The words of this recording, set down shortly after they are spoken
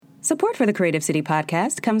Support for the Creative City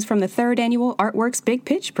podcast comes from the 3rd Annual Artworks Big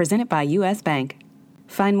Pitch presented by U.S. Bank.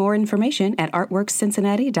 Find more information at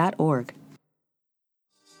artworkscincinnati.org.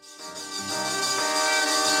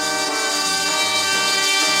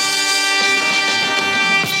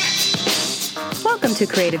 Welcome to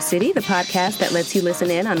Creative City, the podcast that lets you listen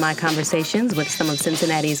in on my conversations with some of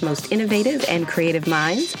Cincinnati's most innovative and creative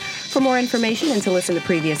minds. For more information and to listen to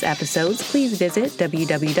previous episodes, please visit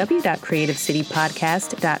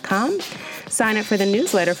www.creativecitypodcast.com. Sign up for the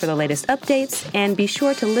newsletter for the latest updates, and be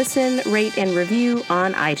sure to listen, rate, and review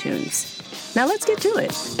on iTunes. Now let's get to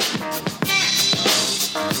it.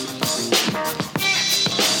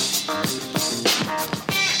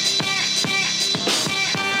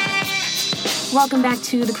 Welcome back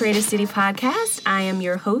to the Creative City podcast. I am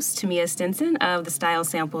your host, Tamia Stinson of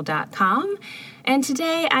thestylesample.com. And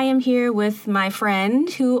today I am here with my friend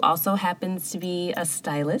who also happens to be a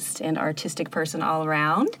stylist and artistic person all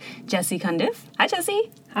around, Jessie Cundiff. Hi, Jessie.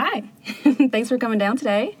 Hi. Thanks for coming down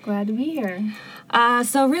today. Glad to be here.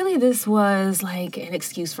 So really this was like an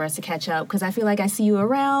excuse for us to catch up because I feel like I see you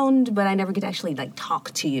around, but I never get to actually like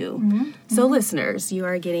talk to you. Mm-hmm. So listeners, you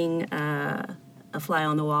are getting a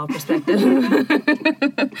fly-on-the-wall perspective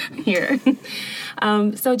here.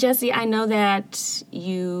 So, Jessie, I know that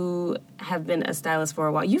you have been a stylist for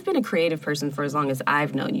a while. You've been a creative person for as long as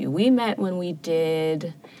I've known you. We met when we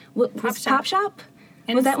did... Pop Shop?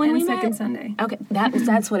 Was that when we met? Second Sunday. Okay,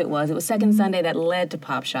 that's what it was. It was Second Sunday that led to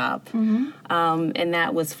Pop Shop, and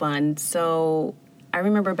that was fun. So, I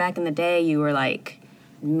remember back in the day, you were, like,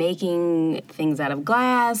 making things out of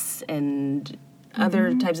glass and...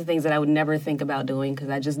 other types of things that I would never think about doing because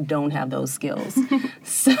I just don't have those skills.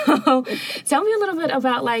 So tell me a little bit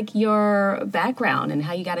about, like, your background and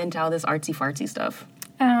how you got into all this artsy-fartsy stuff.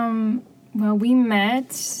 Well, we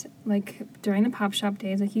met, like, during the Pop Shop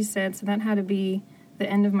days, like you said, so that had to be the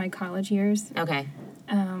end of my college years. Okay.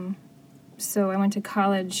 So I went to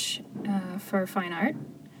college for fine art,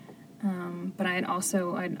 but I'd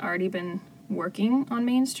already been working on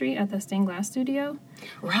Main Street at the Stained Glass Studio.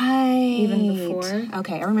 Right. Even before.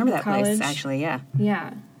 Okay, I remember that college. place, actually, yeah.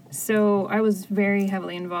 Yeah. So I was very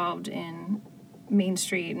heavily involved in Main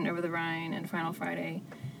Street and Over the Rhine and Final Friday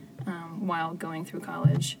while going through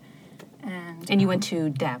college. And you went to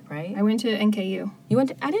DAP, right? I went to NKU. I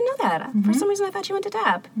didn't know that. Mm-hmm. For some reason, I thought you went to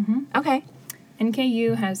DAP. Mm-hmm. Okay.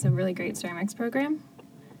 NKU has a really great ceramics program,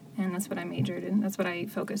 and that's what I majored in. That's what I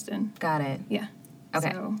focused in. Got it. Yeah.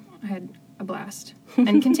 Okay. So I had a blast.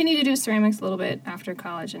 And continue to do ceramics a little bit after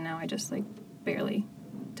college, and now I just, like, barely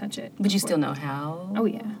touch it. But you still know how? Oh,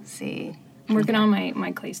 yeah. See. I'm working on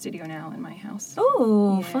my clay studio now in my house.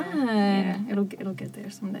 Oh, yeah, fun. Yeah, it'll get there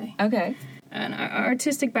someday. Okay. An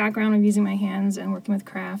artistic background of using my hands and working with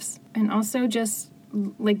crafts, and also just,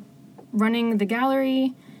 like, running the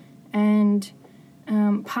gallery and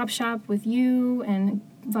Pop Shop with you and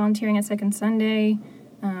volunteering at Second Sunday.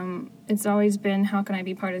 It's always been, how can I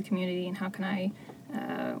be part of the community and how can I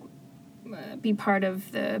be part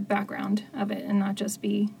of the background of it and not just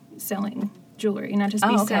be selling jewelry, not just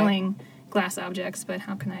be selling glass objects, but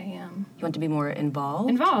how can I... you want to be more involved?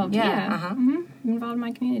 Involved, yeah. Uh-huh. Involved in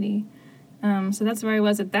my community. So that's where I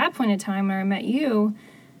was at that point in time where I met you.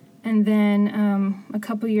 And then a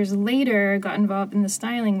couple years later, got involved in the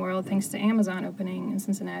styling world thanks to Amazon opening in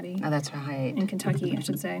Cincinnati. Oh, that's right. In Kentucky, I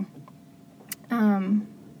should say.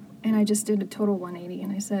 And I just did a total 180,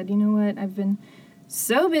 and I said, you know what, I've been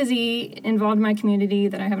so busy involved in my community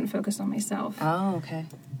that I haven't focused on myself. Oh, okay.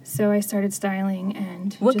 So I started styling,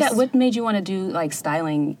 and what made you want to do, like,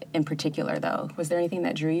 styling in particular, though? Was there anything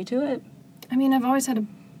that drew you to it? I mean, I've always had a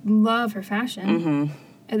love for fashion. Mm-hmm.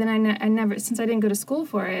 And then I never, since I didn't go to school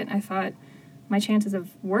for it, I thought my chances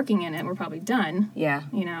of working in it were probably done. Yeah.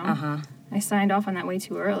 You know? Uh-huh. I signed off on that way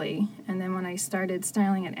too early. And then when I started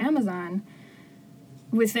styling at Amazon,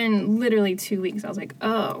 within literally 2 weeks, I was like,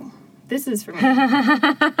 oh, this is for me.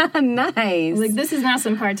 Nice. Like, this is not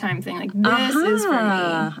some part-time thing. Like, this is for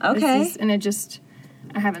me. Okay. And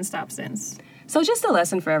I haven't stopped since. So just a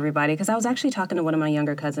lesson for everybody, because I was actually talking to one of my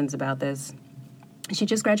younger cousins about this. She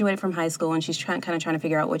just graduated from high school, and she's kind of trying to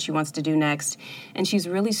figure out what she wants to do next. And she's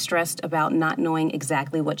really stressed about not knowing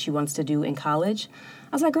exactly what she wants to do in college.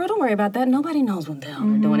 I was like, girl, don't worry about that. Nobody knows what the hell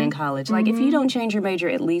they're doing in college. Like, if you don't change your major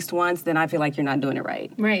at least once, then I feel like you're not doing it right.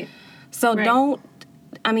 Right. So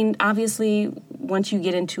obviously, once you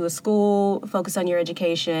get into a school, focus on your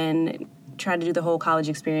education, try to do the whole college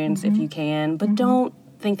experience if you can, but don't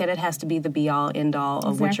think that it has to be the be-all, end-all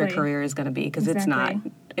of what your career is going to be, because it's not.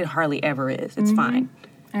 It hardly ever is. It's fine.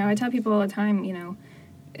 I tell people all the time, you know,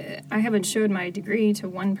 I haven't showed my degree to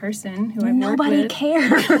one person who I've worked Nobody with.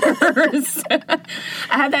 cares.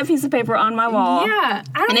 I have that piece of paper on my wall. Yeah,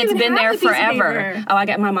 I don't And it's even been have there the piece of forever. paper. Oh, I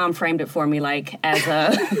got my mom framed it for me, like as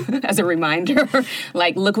a as a reminder.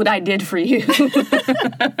 Like, look what I did for you.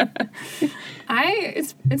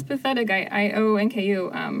 It's pathetic. I owe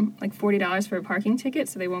NKU like $40 for a parking ticket,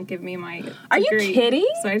 so they won't give me my degree. Are you kidding?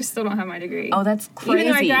 So I just still don't have my degree. Oh, that's crazy.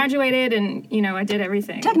 Even though I graduated and I did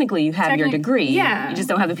everything. Technically, you have your degree. Yeah. You just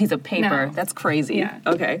don't have the piece of paper. No. That's crazy. Yeah.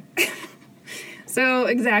 Okay. So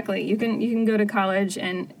exactly, you can go to college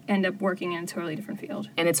and end up working in a totally different field.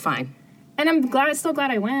 And it's fine. And I'm still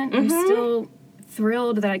glad I went. I'm still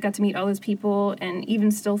thrilled that I got to meet all those people, and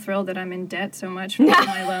even still thrilled that I'm in debt so much for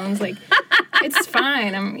my loans. Like, it's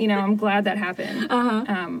fine. I'm glad that happened.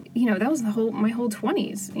 That was my whole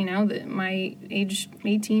 20s. My age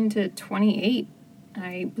 18 to 28,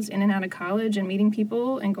 I was in and out of college and meeting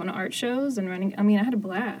people and going to art shows and running. I had a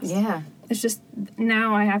blast. Yeah. It's just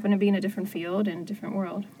now I happen to be in a different field and a different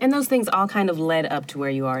world. And those things all kind of led up to where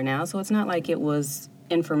you are now. So it's not like it was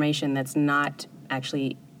information that's not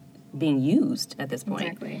actually being used at this point.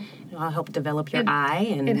 Exactly. I'll help develop your eye,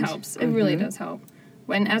 and it helps. It really does help.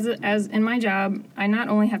 When as in my job, I not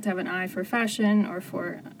only have to have an eye for fashion or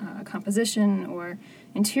for composition or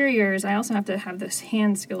interiors, I also have to have those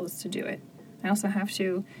hand skills to do it. I also have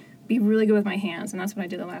to be really good with my hands, and that's what I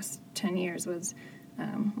did the last 10 years was,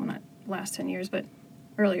 not last 10 years, but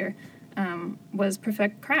earlier, was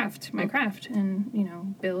perfect my craft,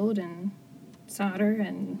 and, build and solder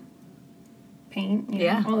and paint,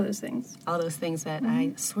 all of those things. All those things that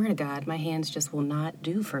I swear to God, my hands just will not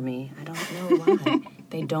do for me. I don't know why.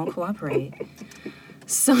 They don't cooperate.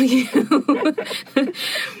 So you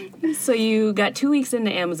got 2 weeks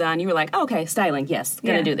into Amazon. You were like, oh, okay, styling, yes,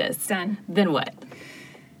 gonna do this. Done. Then what?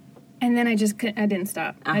 And then I didn't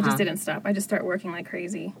stop. I just didn't stop. I just started working like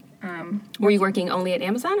crazy. Were you working only at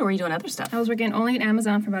Amazon, or were you doing other stuff? I was working only at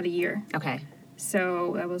Amazon for about a year. Okay.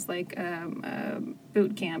 So that was like a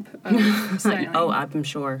boot camp of styling. Oh, I'm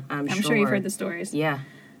sure. I'm sure you've heard the stories. Yeah.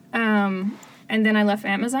 And then I left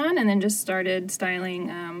Amazon and then just started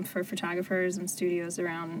styling for photographers and studios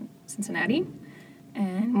around Cincinnati.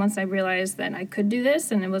 And once I realized that I could do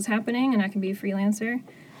this and it was happening and I could be a freelancer,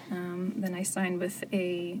 then I signed with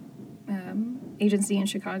a agency in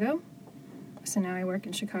Chicago. So now I work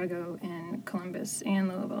in Chicago and Columbus and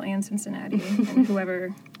Louisville and Cincinnati and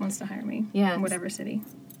whoever wants to hire me in whatever city.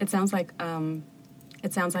 It sounds like a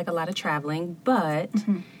lot of traveling, but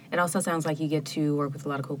it also sounds like you get to work with a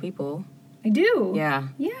lot of cool people. I do. Yeah.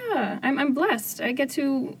 Yeah. I'm blessed. I get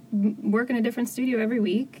to work in a different studio every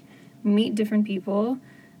week, meet different people.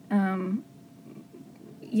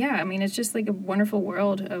 It's just like a wonderful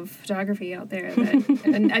world of photography out there, that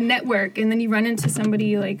a network, and then you run into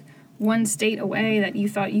somebody like one state away that you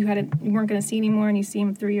thought you weren't going to see anymore, and you see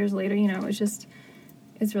them 3 years later.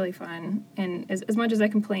 It's really fun. And as much as I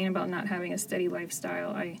complain about not having a steady lifestyle,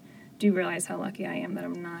 I do realize how lucky I am that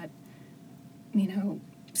I'm not,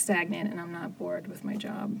 stagnant and I'm not bored with my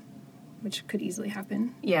job, which could easily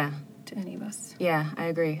happen. Yeah. To any of us. Yeah, I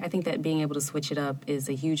agree. I think that being able to switch it up is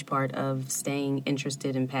a huge part of staying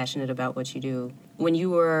interested and passionate about what you do. When you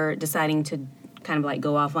were deciding to kind of like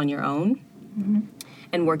go off on your own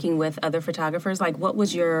and working with other photographers, like what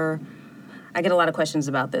was I get a lot of questions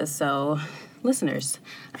about this, so listeners,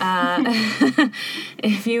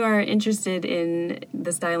 if you are interested in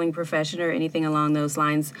the styling profession or anything along those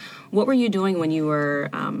lines, what were you doing when you were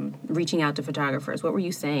reaching out to photographers? What were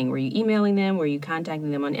you saying? Were you emailing them? Were you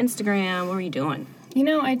contacting them on Instagram? What were you doing?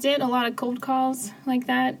 I did a lot of cold calls like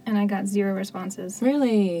that, and I got 0 responses.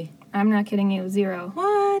 Really? I'm not kidding you, 0.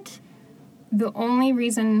 What? The only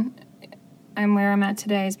reason I'm where I'm at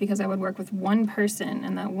today is because I would work with one person,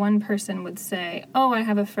 and that one person would say, oh, I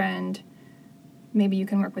have a friend, maybe you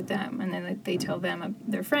can work with them. And then they tell them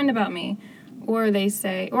their friend about me. Or they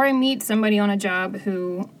say, or I meet somebody on a job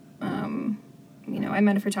who, I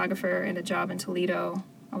met a photographer at a job in Toledo.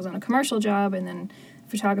 I was on a commercial job, and then the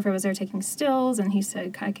photographer was there taking stills, and he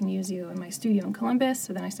said, I can use you in my studio in Columbus.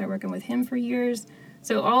 So then I started working with him for years.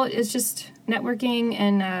 So it's just networking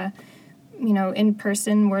and,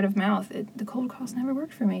 in-person, word of mouth. The cold calls never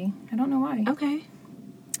worked for me. I don't know why. Okay.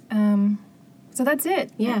 So that's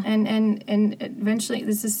it. Yeah. And eventually,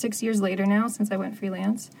 this is 6 years later now since I went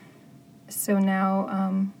freelance. So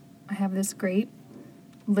now I have this great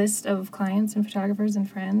list of clients and photographers and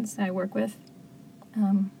friends that I work with.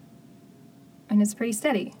 And it's pretty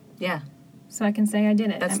steady. Yeah. So I can say I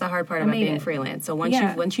did it. That's the hard part about being freelance. So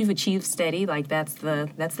once you've achieved steady, like that's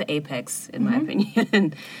the apex, in my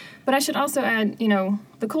opinion. But I should also add,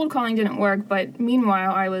 the cold calling didn't work, but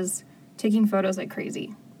meanwhile I was taking photos like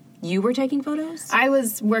crazy. You were taking photos? I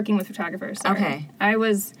was working with photographers. Sorry. Okay. I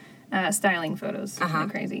was styling photos Uh-huh.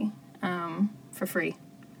 like crazy for free,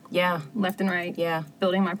 Yeah. left and right. Yeah.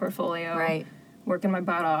 Building my portfolio. Right. Working my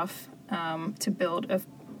butt off to build a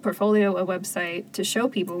portfolio, a website, to show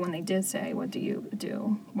people when they did say, what do you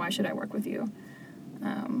do? Why should I work with you?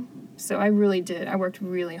 So I really did. I worked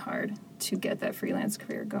really hard to get that freelance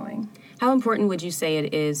career going. How important would you say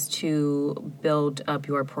it is to build up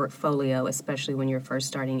your portfolio, especially when you're first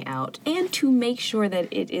starting out, and to make sure that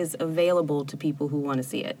it is available to people who want to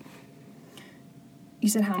see it? You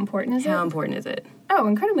said how important is it? How important is it? Oh,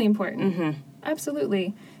 incredibly important. Mm-hmm.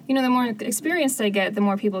 Absolutely. You know, the more experienced I get, the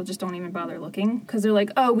more people just don't even bother looking because they're like,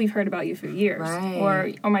 oh, we've heard about you for years.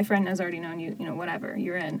 Right. Or my friend has already known you, you know, whatever,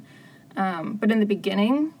 you're in. But in the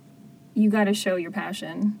beginning, you got to show your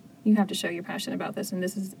passion. You have to show your passion about this, and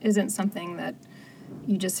this isn't something that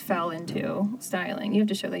you just fell into styling. You have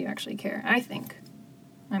to show that you actually care, I think.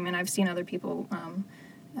 I mean, I've seen other people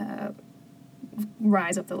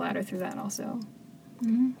rise up the ladder through that also.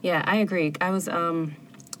 Mm-hmm. Yeah, I agree. I was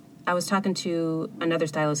talking to another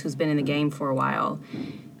stylist who's been in the game for a while.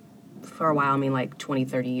 For a while, I mean like 20,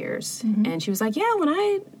 30 years. Mm-hmm. And she was like, yeah,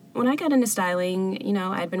 when I got into styling, you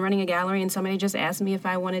know, I'd been running a gallery and somebody just asked me if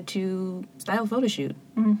I wanted to style a photo shoot.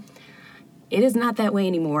 Mm-hmm. It is not that way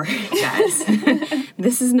anymore, guys.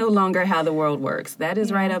 This is no longer how the world works. That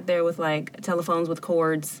is right up there with like telephones with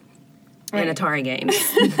cords and Atari games.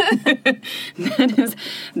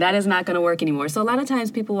 that is not going to work anymore. So a lot of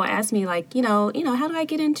times people will ask me like, you know, how do I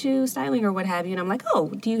get into styling or what have you? And I'm like, oh,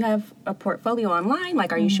 do you have a portfolio online?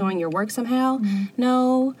 Like, are you showing your work somehow?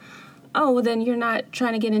 No. Oh, well, then you're not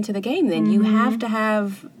trying to get into the game then. You have to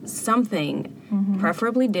have something,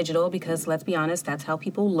 preferably digital, because let's be honest, that's how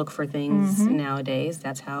people look for things nowadays.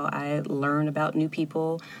 That's how I learn about new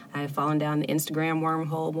people. I've fallen down the Instagram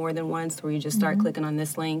wormhole more than once where you just start clicking on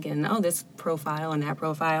this link and, oh, this profile and that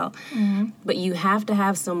profile. But you have to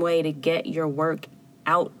have some way to get your work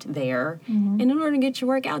out there. And in order to get your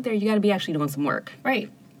work out there, you got to be actually doing some work.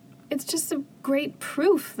 Right. It's just a great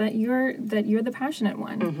proof that you're the passionate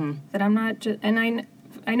one. That I'm not just, and I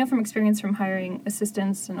know from experience from hiring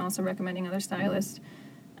assistants and also recommending other stylists.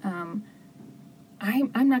 I'm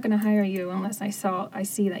not going to hire you unless I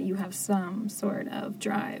see that you have some sort of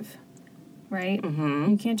drive, right?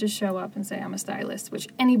 You can't just show up and say I'm a stylist, which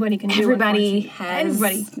anybody can do. Everybody has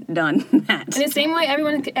done that. In the same way,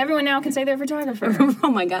 everyone now can say they're a photographer. Oh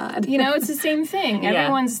my God! You know, it's the same thing. Yeah.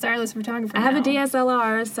 Everyone's a stylist photographer. I have now. a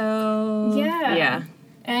DSLR, so yeah.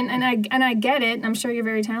 And I get it. I'm sure you're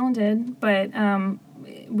very talented, but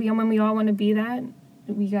when we all want to be that,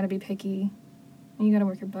 we got to be picky, and you got to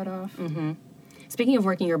work your butt off. Speaking of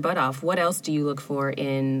working your butt off, what else do you look for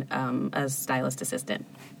in a stylist assistant?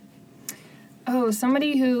 Oh,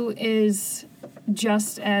 somebody who is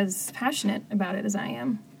just as passionate about it as I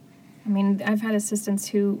am. I mean, I've had assistants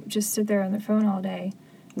who just sit there on their phone all day.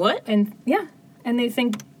 What? And they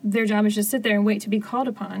think their job is just sit there and wait to be called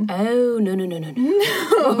upon. Oh, no.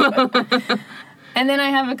 And then I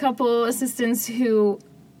have a couple assistants who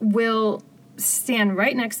will stand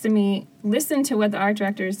right next to me, listen to what the art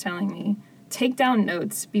director is telling me, take down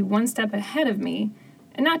notes, be one step ahead of me,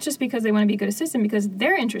 and not just because they want to be a good assistant, because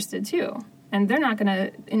they're interested too. And they're not going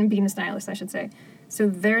to, in being a stylist, I should say, so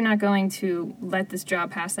they're not going to let this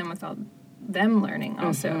job pass them without them learning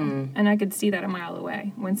also. And I could see that a mile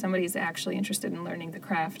away when somebody's actually interested in learning the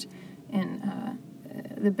craft and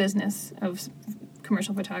the business of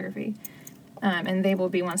commercial photography. And they will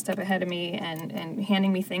be one step ahead of me and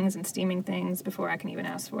handing me things and steaming things before I can even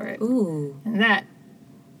ask for it. Ooh. And that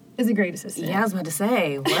is a great assistant. Yeah, I was about to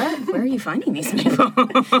say, what? Where are you finding these people?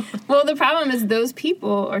 Well, the problem is those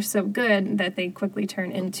people are so good that they quickly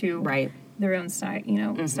turn into their own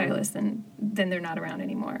stylist, and then they're not around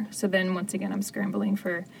anymore. So then once again, I'm scrambling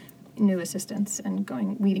for new assistants and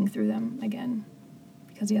weeding through them again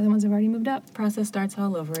because the other ones have already moved up. Process starts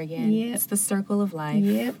all over again. Yep. It's the circle of life.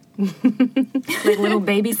 Yep. Like little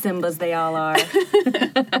baby Simbas they all are.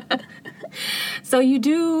 So you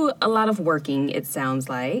do a lot of working, it sounds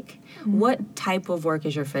like. What type of work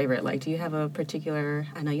is your favorite? Like, do you have a particular,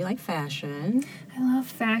 I know you like fashion. I love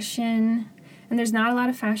fashion, and there's not a lot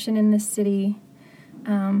of fashion in this city.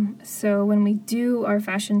 So when we do our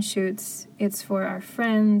fashion shoots, it's for our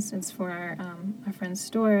friends, it's for our friends'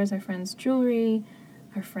 stores, our friends' jewelry,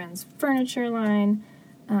 our friends' furniture line.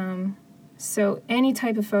 So any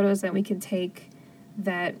type of photos that we could take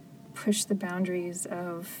that push the boundaries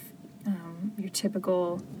of your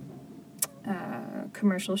typical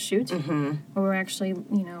commercial shoot, where we're actually,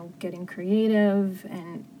 getting creative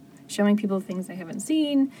and showing people things they haven't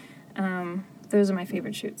seen. Those are my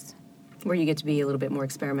favorite shoots. Where you get to be a little bit more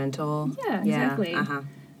experimental. Yeah, exactly. Uh-huh.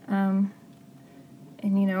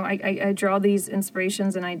 And, you know, I draw these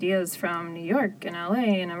inspirations and ideas from New York and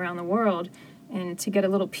LA and around the world. And to get a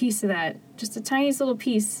little piece of that, just a tiniest little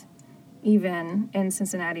piece, even in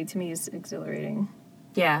Cincinnati, to me is exhilarating.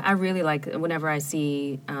 Yeah, I really like whenever I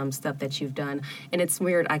see stuff that you've done. And it's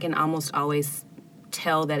weird, I can almost always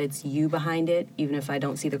tell that it's you behind it, even if I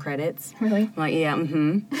don't see the credits. Really? I'm like, yeah,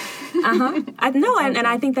 uh-huh. And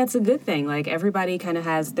I think that's a good thing. Like, everybody kind of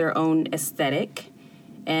has their own aesthetic.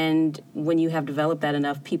 And when you have developed that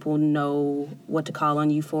enough, people know what to call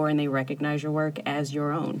on you for, and they recognize your work as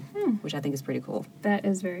your own, which I think is pretty cool. That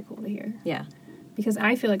is very cool to hear. Yeah. Because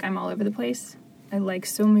I feel like I'm all over the place. I like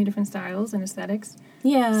so many different styles and aesthetics.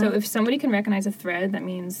 Yeah. So if somebody can recognize a thread, that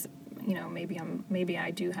means, you know, maybe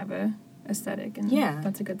I do have a aesthetic, and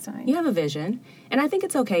that's a good sign. You have a vision. And I think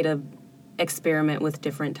it's okay to experiment with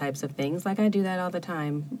different types of things. Like, I do that all the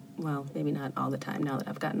time. Well, maybe not all the time. Now that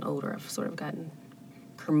I've gotten older, I've sort of gotten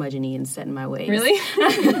curmudgeon-y and set in my ways. Really?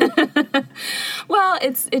 Well,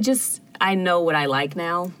 I know what I like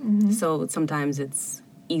now. So sometimes it's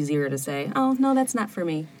easier to say, oh, no, that's not for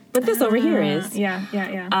me. But this over here is. Yeah.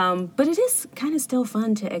 But it is kind of still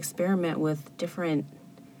fun to experiment with different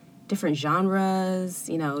genres,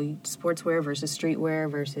 you know, sportswear versus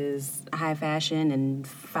streetwear versus high fashion, and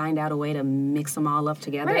find out a way to mix them all up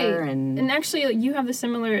together. Right. And actually, you have the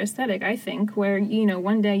similar aesthetic, I think, where, you know,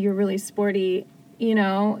 one day you're really sporty, you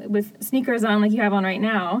know, with sneakers on like you have on right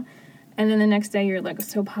now, and then the next day you're like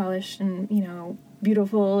so polished and, you know,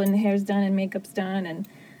 beautiful, and the hair's done and makeup's done, and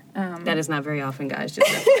that is not very often, guys.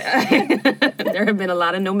 Just there have been a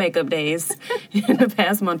lot of no makeup days in the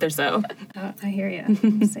past month or so. I hear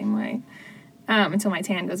you. Same way. Until my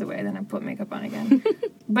tan goes away, then I put makeup on again.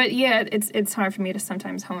 But yeah, it's hard for me to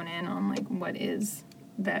sometimes hone in on like what is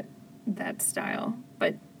that style.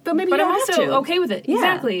 But maybe I'm also okay with it. Yeah.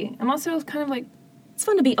 Exactly. I'm also kind of like, it's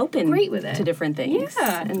fun to be open great with it. to different things.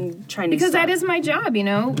 Yeah. And trying to because that is my job, you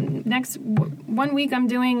know. Next 1 week I'm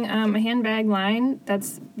doing a handbag line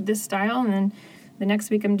that's this style, and then the next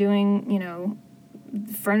week I'm doing, you know,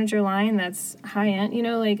 furniture line that's high end. You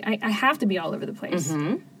know, like I have to be all over the place.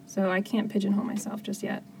 So I can't pigeonhole myself just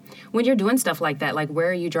yet. When you're doing stuff like that, like, where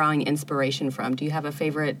are you drawing inspiration from? Do you have a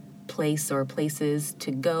favorite place or places to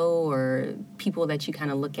go, or people that you kind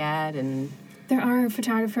of look at? And there are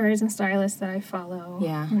photographers and stylists that I follow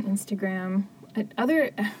on Instagram.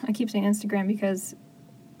 I keep saying Instagram because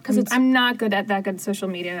I'm not good at that good social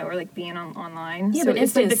media or like being online. Yeah, so but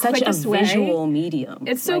it's like such a visual medium.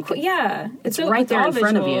 It's so it's so, right there in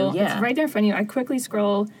front of you. Yeah, it's right there in front of you. I quickly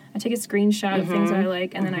scroll. I take a screenshot of things that I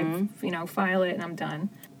like, and then I file it, and I'm done.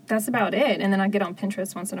 That's about it. And then I get on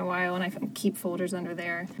Pinterest once in a while, and I keep folders under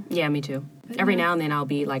there. Yeah, me too. But every now and then I'll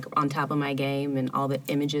be like on top of my game, and all the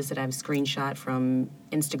images that I've screenshot from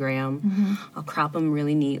Instagram, I'll crop them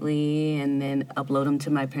really neatly and then upload them to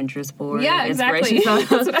my Pinterest board. Yeah, exactly. That's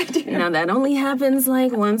what I do. Now, that only happens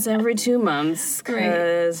like once every 2 months,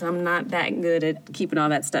 because I'm not that good at keeping all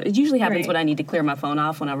that stuff. It usually happens when I need to clear my phone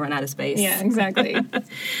off when I run out of space. Yeah, exactly.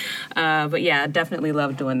 But yeah, I definitely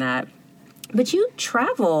love doing that. But you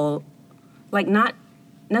travel, like, not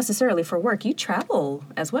necessarily for work. You travel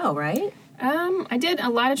as well, right? I did a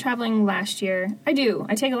lot of traveling last year. I do.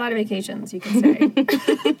 I take a lot of vacations, you can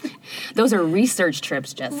say. Those are research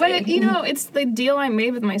trips, Jessie. But, you know, it's the deal I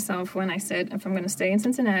made with myself when I said, if I'm going to stay in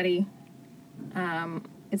Cincinnati,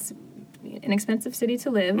 it's an expensive city to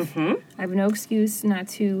live. I have no excuse not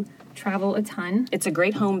to travel a ton. It's a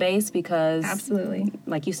great home base because, absolutely,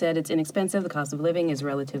 like you said, it's inexpensive. The cost of living is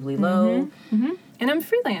relatively low. And I'm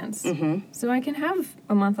freelance, so I can have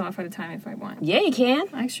a month off at a time if I want. Yeah, you can.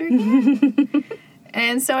 I sure can.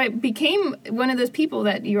 And so I became one of those people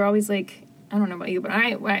that you're always like, I don't know about you, but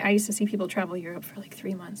I used to see people travel Europe for like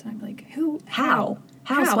 3 months, and I'm like, how,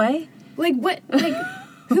 Sway? Like what? Like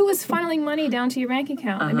who is funneling money down to your bank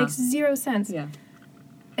account? It makes zero sense. Yeah.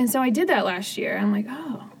 And so I did that last year. I'm like,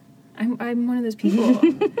 I'm one of those people.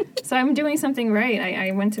 So I'm doing something right.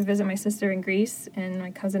 I went to visit my sister in Greece and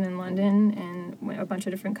my cousin in London and a bunch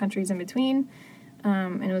of different countries in between.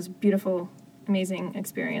 And it was a beautiful, amazing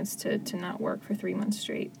experience to not work for 3 months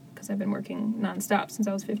straight, because I've been working nonstop since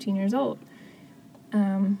I was 15 years old.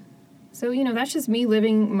 So, you know, that's just me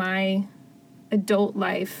living my adult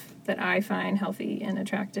life that I find healthy and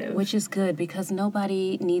attractive. Which is good, because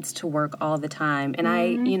nobody needs to work all the time.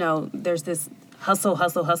 And you know, there's this hustle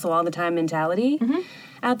all the time mentality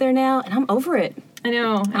out there now, and I'm over it. I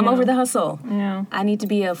know. I'm over the hustle. I know. I need to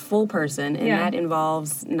be a full person, and that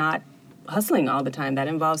involves not hustling all the time. That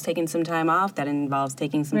involves taking some time off. That involves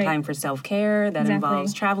taking some Right. time for self-care. That Exactly.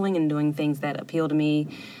 involves traveling and doing things that appeal to me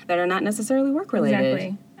that are not necessarily work-related.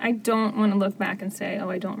 Exactly. I don't want to look back and say, oh,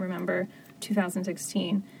 I don't remember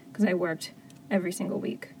 2016 because I worked every single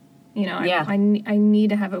week. You know, Yeah. I need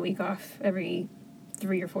to have a week off every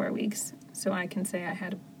 3 or 4 weeks so I can say I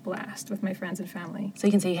had a blast with my friends and family. So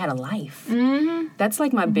you can say you had a life. Mm-hmm. That's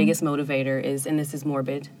like my biggest motivator is, and this is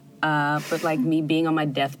morbid, but like me being on my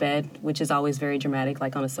deathbed, which is always very dramatic,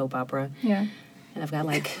 like on a soap opera. Yeah. And I've got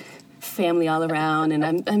like family all around,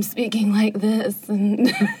 and I'm speaking like this,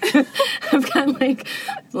 and I've got like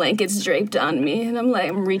blankets draped on me, and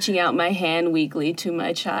I'm reaching out my hand weakly to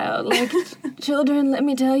my child, like, children, let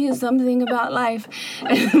me tell you something about life.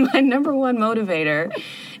 And my number one motivator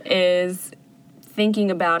is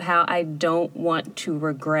thinking about how I don't want to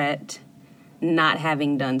regret not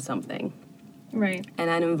having done something. Right. And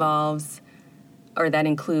that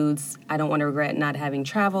includes, I don't want to regret not having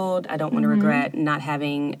traveled. I don't want to regret not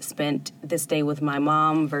having spent this day with my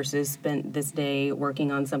mom versus spent this day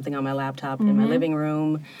working on something on my laptop in my living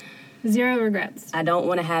room. 0 regrets. I don't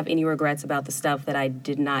want to have any regrets about the stuff that I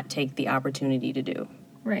did not take the opportunity to do.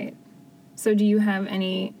 Right. So do you have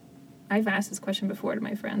any... I've asked this question before to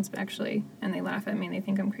my friends, actually, and they laugh at me and they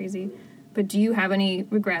think I'm crazy. But do you have any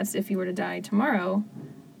regrets if you were to die tomorrow?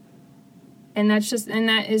 And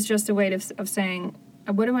that is just a way of saying,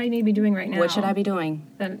 what do I need to be doing right now? What should I be doing?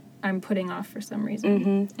 That I'm putting off for some reason.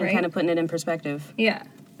 And Right? kind of putting it in perspective. Yeah.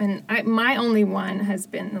 And my only one has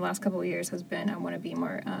been, the last couple of years, has been I want to be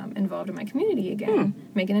more involved in my community again,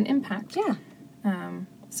 making an impact. Yeah.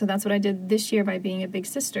 So that's what I did this year by being a big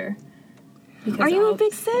sister. Because Are you a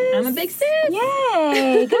big sis? I'm a big sis.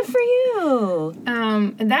 Yay! Good for you.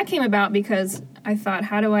 And that came about because I thought,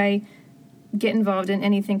 how do I get involved in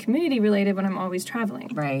anything community related when I'm always traveling?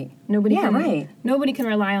 Right. Nobody can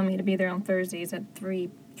rely on me to be there on Thursdays at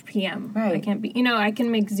 3 p.m. Right. I can't be, I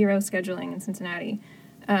can make zero scheduling in Cincinnati.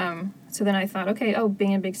 So then I thought, okay,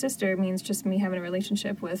 being a big sister means just me having a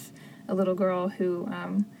relationship with a little girl who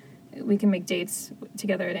we can make dates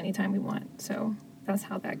together at any time we want. So that's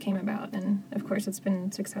how that came about. And of course, it's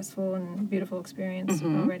been successful and beautiful experience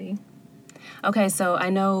already. Okay, so I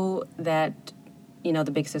know that,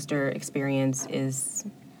 the big sister experience is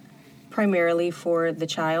primarily for the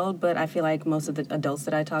child, but I feel like most of the adults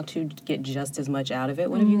that I talk to get just as much out of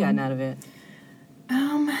it. What have you gotten out of it? What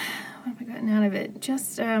have I gotten out of it?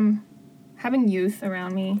 Just having youth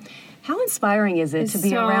around me. How inspiring is it It's to be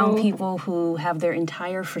so- around people who have their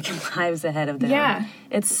entire freaking lives ahead of them? Yeah.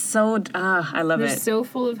 It's so, I love They're it. so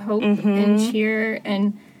full of hope and cheer,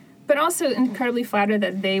 but also incredibly flattered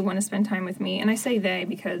that they want to spend time with me. And I say they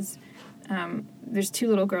because there's 2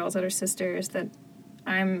 little girls that are sisters that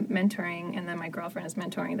I'm mentoring, and then my girlfriend is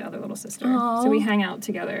mentoring the other little sister. Aw. So we hang out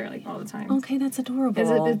together all the time. Okay, that's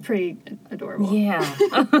adorable. It's pretty adorable. Yeah.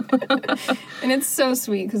 And it's so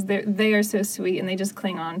sweet because they are so sweet and they just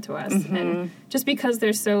cling on to us. And just because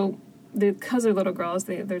because they're little girls,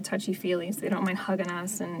 they're touchy-feely, so they don't mind hugging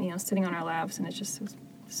us and, sitting on our laps, and it's just so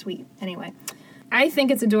sweet. Anyway, I think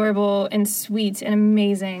it's adorable and sweet and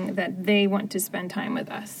amazing that they want to spend time with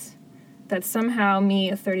us. That somehow me,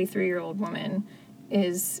 a 33-year-old woman,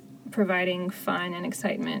 is providing fun and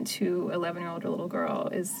excitement to an 11-year-old little girl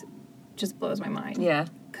just blows my mind. Yeah.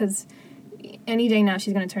 Because any day now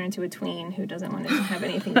she's going to turn into a tween who doesn't want to have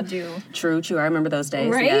anything to do. True. I remember those days.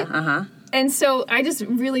 Right? Yeah. Uh-huh. And so I just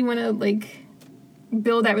really want to,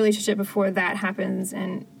 build that relationship before that happens,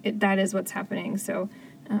 and that is what's happening. So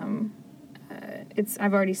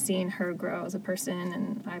I've already seen her grow as a person,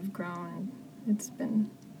 and I've grown. It's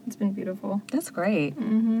been beautiful. That's great.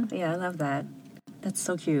 Mm-hmm. Yeah, I love that. That's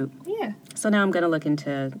so cute. Yeah. So now I'm going to look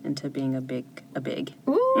into being a big.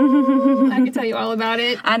 Ooh, I can tell you all about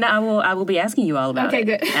it. And I will be asking you all about it. Okay,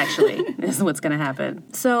 good. Actually, this is what's going to happen.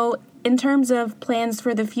 So in terms of plans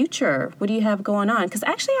for the future, what do you have going on? Because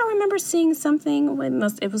actually I remember seeing something,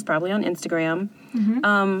 it was probably on Instagram,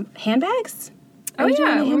 handbags? Oh, Are you doing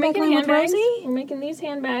yeah. a We're handbag making line with handbags. Rosie? We're making these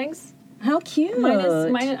handbags. How cute.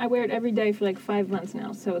 Mine, I wear it every day for 5 months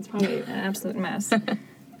now, so it's probably an absolute mess.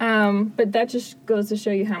 But that just goes to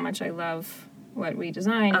show you how much I love what we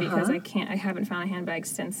design, because I haven't found a handbag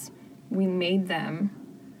since we made them,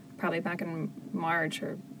 probably back in March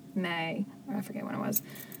or May, or I forget when it was.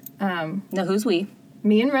 Now, who's we?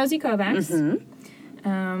 Me and Rosie Kovacs,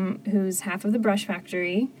 who's half of the Brush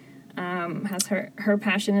Factory, has her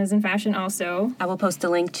passion is in fashion also. I will post a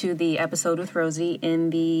link to the episode with Rosie in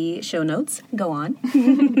the show notes. Go on.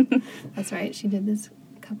 That's right. She did this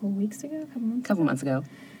a couple months ago.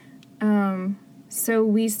 So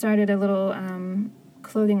we started a little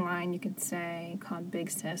clothing line, you could say, called Big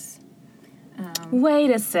Sis.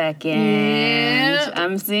 Wait a second. Yeah.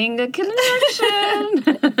 I'm seeing a connection.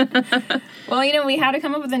 Well, we had to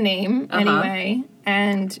come up with a name anyway.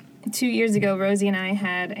 And 2 years ago, Rosie and I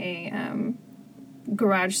had a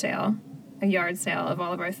garage sale, a yard sale of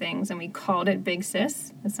all of our things, and we called it Big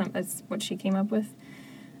Sis. That's what she came up with.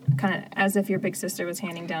 Kind of as if your big sister was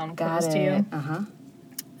handing down clothes to you.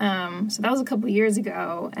 So that was a couple years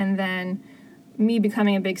ago. And then me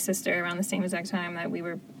becoming a big sister around the same exact time that we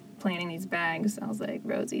were planning these bags, I was like,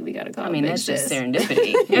 Rosie, we got to call it Big that's Sis. just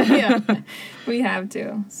serendipity. Yeah, we have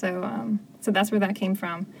to. So that's where that came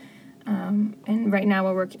from. And right now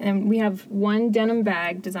we're working, and we have one denim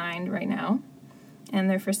bag designed right now, and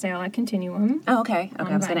they're for sale at Continuum. Oh, okay. I was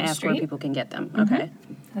going to Vine ask where Street. people can get them. Okay.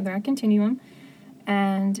 They're at Continuum.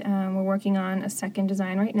 And we're working on a second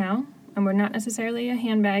design right now. And we're not necessarily a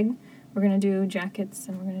handbag. We're going to do jackets,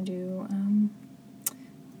 and we're going to do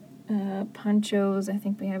ponchos. I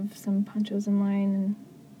think we have some ponchos in line. And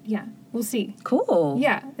yeah, we'll see. Cool.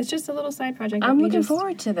 Yeah, it's just a little side project. I'm looking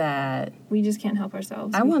forward to that. We just can't help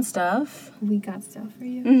ourselves. I want stuff. We got stuff for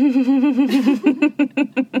you.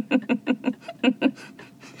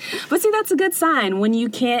 But see, that's a good sign. When you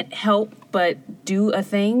can't help but do a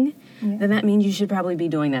thing, then that means you should probably be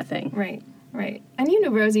doing that thing. Right.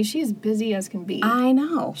 And Rosie, she's busy as can be. I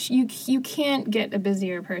know. You can't get a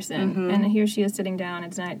busier person. And here she is sitting down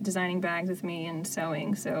and designing bags with me and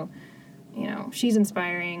sewing. So, she's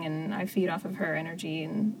inspiring, and I feed off of her energy,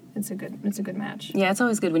 and it's a good match. Yeah, it's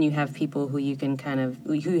always good when you have people who you can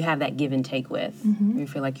who you have that give and take with. You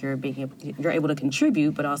feel like you're able to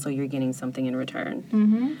contribute, but also you're getting something in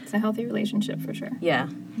return. It's a healthy relationship for sure. Yeah,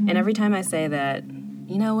 and every time I say that,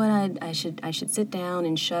 you know what, I should sit down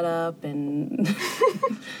and shut up, and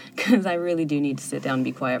because I really do need to sit down and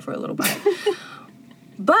be quiet for a little bit.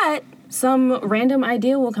 But some random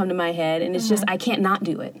idea will come to my head, and it's just I can't not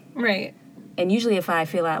do it. Right. And usually if I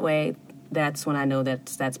feel that way, that's when I know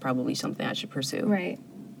that's probably something I should pursue. Right.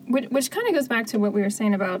 Which kind of goes back to what we were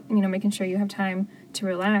saying about, making sure you have time to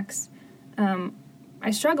relax. I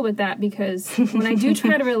struggle with that because when I do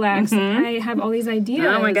try to relax, I have all these ideas.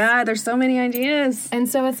 Oh my God, there's so many ideas. And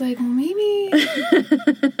so it's like, well, maybe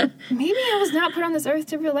I was not put on this earth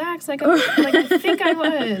to relax like I think I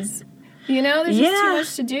was. There's just too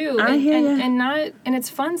much to do. And it's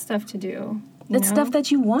fun stuff to do. It's stuff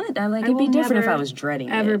that you want. It'd be different if I was dreading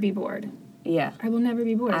it. Ever be bored. Yeah. I will never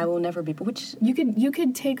be bored. I will never be bored. Which you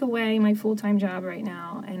could take away my full-time job right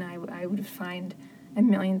now, and I would find a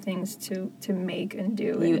million things to make and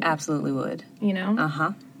do. You absolutely would.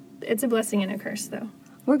 Uh-huh. It's a blessing and a curse, though.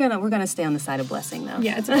 We're gonna stay on the side of blessing, though.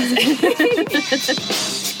 Yeah, it's a blessing.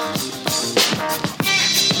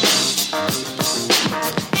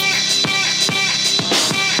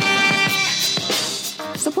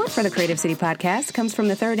 Support for the Creative City Podcast comes from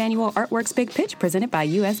the 3rd Annual Artworks Big Pitch presented by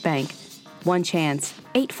U.S. Bank. One chance,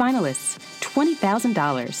 8 finalists,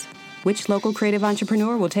 $20,000. Which local creative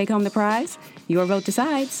entrepreneur will take home the prize? Your vote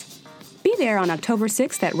decides. Be there on October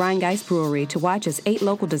 6th at Rheingeist Brewery to watch as 8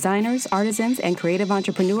 local designers, artisans, and creative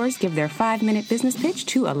entrepreneurs give their 5-minute business pitch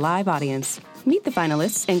to a live audience. Meet the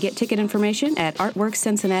finalists and get ticket information at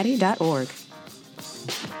artworkscincinnati.org.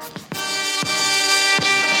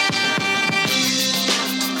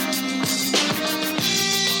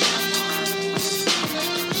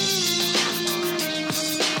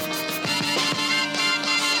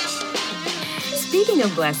 Speaking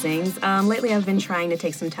of blessings, lately I've been trying to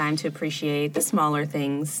take some time to appreciate the smaller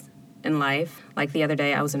things in life. Like the other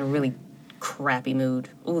day, I was in a really crappy mood.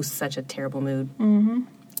 Ooh, such a terrible mood.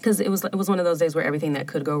 Because it was one of those days where everything that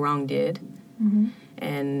could go wrong did.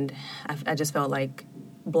 And I just felt like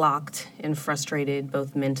blocked and frustrated,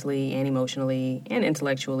 both mentally and emotionally and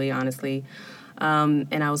intellectually, honestly.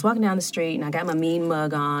 And I was walking down the street, and I got my mean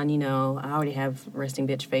mug on. I already have resting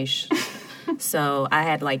bitch face. So I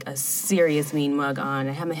had like a serious mean mug on.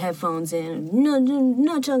 I had my headphones in,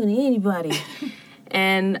 not talking to anybody.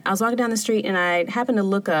 And I was walking down the street, and I happened to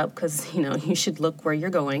look up, because, you should look where you're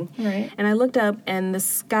going. Right. And I looked up, and the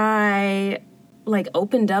sky, like,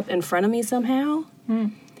 opened up in front of me somehow.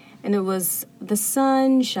 And it was the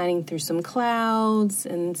sun shining through some clouds,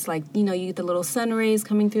 and it's like, you get the little sun rays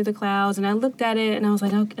coming through the clouds. And I looked at it, and I was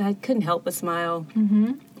like, I couldn't help but smile.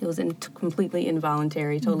 It was completely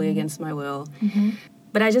involuntary, totally against my will.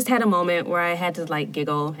 But I just had a moment where I had to, like,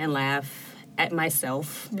 giggle and laugh at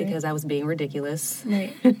myself because I was being ridiculous.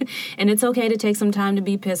 Right. And it's okay to take some time to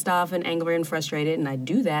be pissed off and angry and frustrated, and I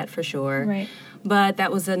do that for sure. Right. But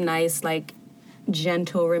that was a nice, like,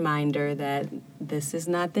 gentle reminder that this is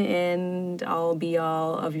not the end all be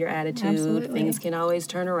all of your attitude. Absolutely. Things can always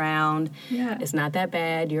turn around. Yeah. It's not that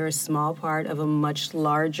bad. You're a small part of a much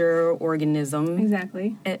larger organism.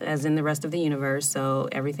 Exactly. As in the rest of the universe, so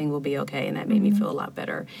everything will be okay, and that made me feel a lot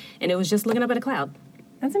better. And it was just looking up at a cloud.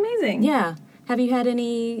 That's amazing. Yeah. Have you had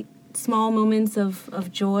any small moments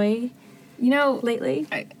of joy lately?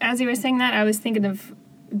 As you were saying that, I was thinking of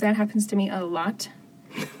that happens to me a lot.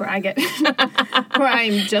 Where I get, where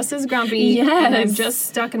I'm just as grumpy, and I'm just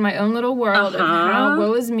stuck in my own little world of how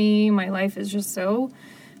woe is me. My life is just so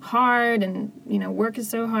hard, and work is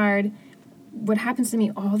so hard. What happens to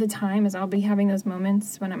me all the time is I'll be having those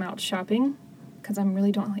moments when I'm out shopping, because I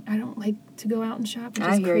don't like to go out and shop. Which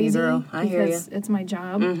I is hear crazy you, girl. I hear you. because it's my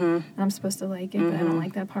job, and I'm supposed to like it, but I don't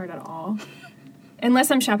like that part at all.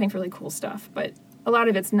 Unless I'm shopping for really cool stuff, but a lot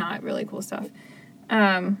of it's not really cool stuff.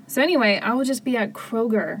 So anyway, I will just be at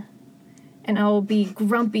Kroger, and I will be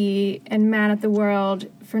grumpy and mad at the world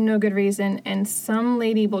for no good reason, and some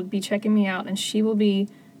lady will be checking me out, and she will be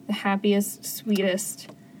the happiest, sweetest,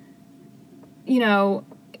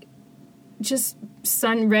 just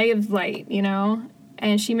sun ray of light,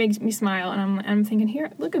 and she makes me smile, and I'm thinking, here,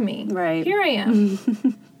 look at me. Right. Here I am.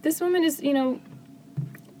 This woman is,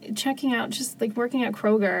 checking out, just like working at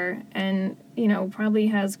Kroger, and probably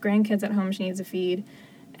has grandkids at home she needs to feed,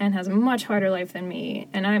 and has a much harder life than me,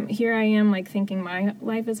 and I am like thinking my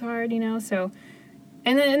life is hard, so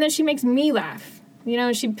and then she makes me laugh,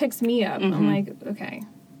 she picks me up. I'm like, okay,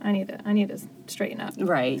 I need to straighten up.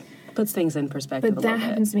 Right. Puts things in perspective. But that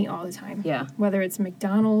happens to me all the time. Yeah. Whether it's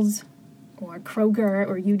McDonald's or Kroger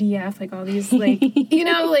or UDF, like all these like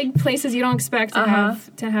places you don't expect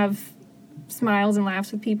to have smiles and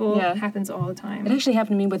laughs with people. Yeah. Happens all the time. It actually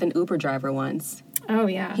happened to me with an Uber driver once. Oh,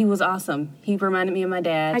 yeah. He was awesome. He reminded me of my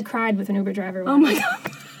dad. I cried with an Uber driver once. Oh, my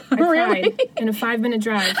God. I Really? cried in a 5-minute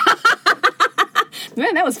drive.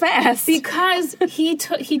 Man, that was fast. Because he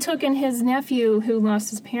took in his nephew who lost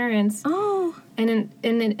his parents. Oh. And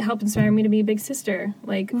it helped inspire me to be a big sister.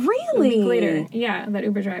 Like, Really? A week later. Yeah, that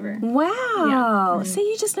Uber driver. Wow. Yeah. See,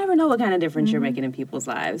 you just never know what kind of difference you're making in people's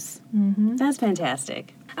lives. That's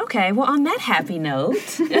fantastic. Okay, well, on that happy note,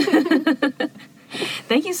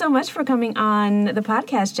 thank you so much for coming on the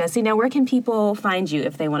podcast, Jessie. Now, where can people find you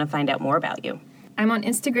if they want to find out more about you? I'm on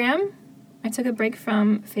Instagram. I took a break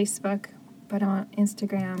from Facebook, but on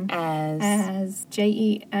Instagram as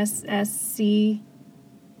JESSCC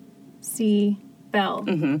Bell.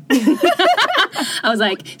 I was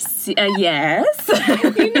like, yes.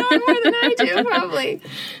 You know more than I do, probably.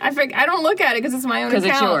 I don't look at it because it's my own account.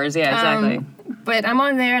 Because it's yours, yeah, exactly. But I'm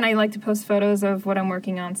on there, and I like to post photos of what I'm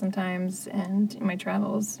working on sometimes and my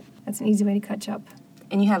travels. That's an easy way to catch up.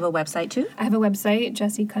 And you have a website, too? I have a website,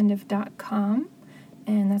 jessiecundiff.com,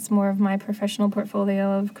 and that's more of my professional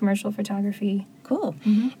portfolio of commercial photography. Cool.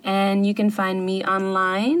 And you can find me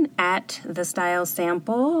online at The Style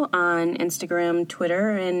Sample on Instagram, Twitter,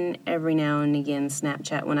 and every now and again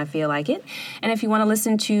Snapchat when I feel like it. And if you want to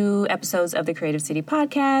listen to episodes of the Creative City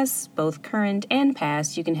Podcast, both current and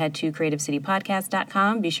past, you can head to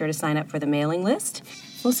creativecitypodcast.com. Be sure to sign up for the mailing list.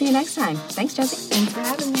 We'll see you next time. Thanks, Jessie. Thanks for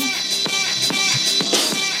having me.